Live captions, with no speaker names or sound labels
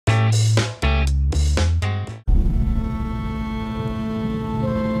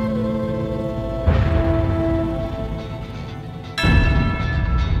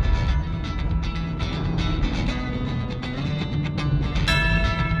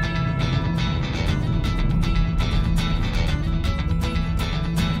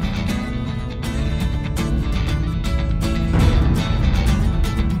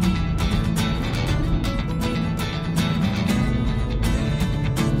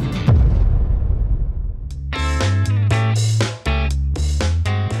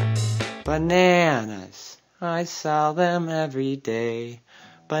Bananas, I sell them every day.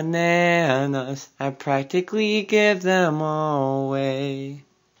 Bananas, I practically give them away.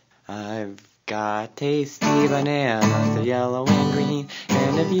 I've got tasty bananas, they're yellow and green,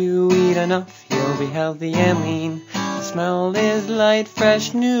 and if you eat enough, you'll be healthy and lean. The smell is light,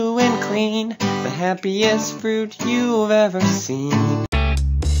 fresh, new and clean, the happiest fruit you've ever seen.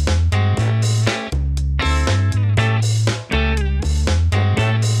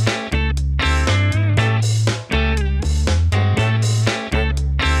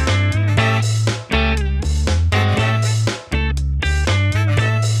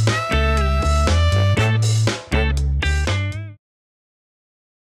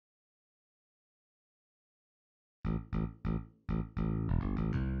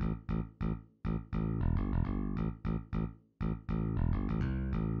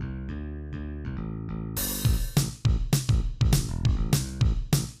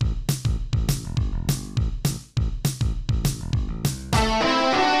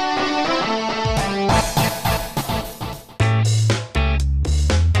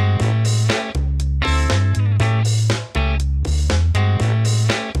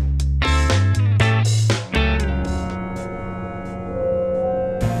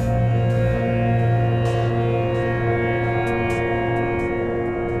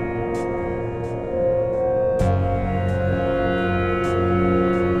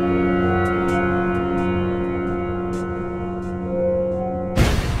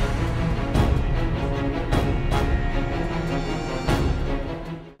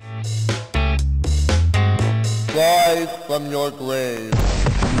 Rise from your grave.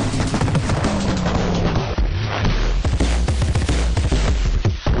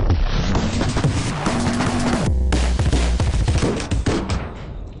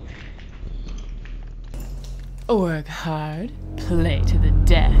 Work hard, play to the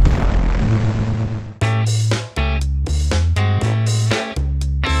death.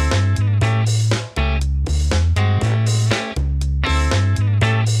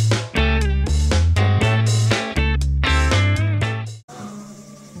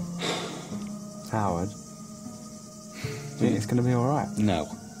 Howard, do you think it's going to be all right? No.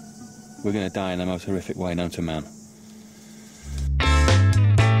 We're going to die in the most horrific way known to man.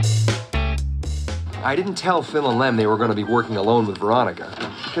 I didn't tell Phil and Lem they were going to be working alone with Veronica,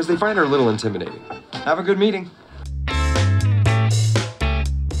 because they find her a little intimidating. Have a good meeting.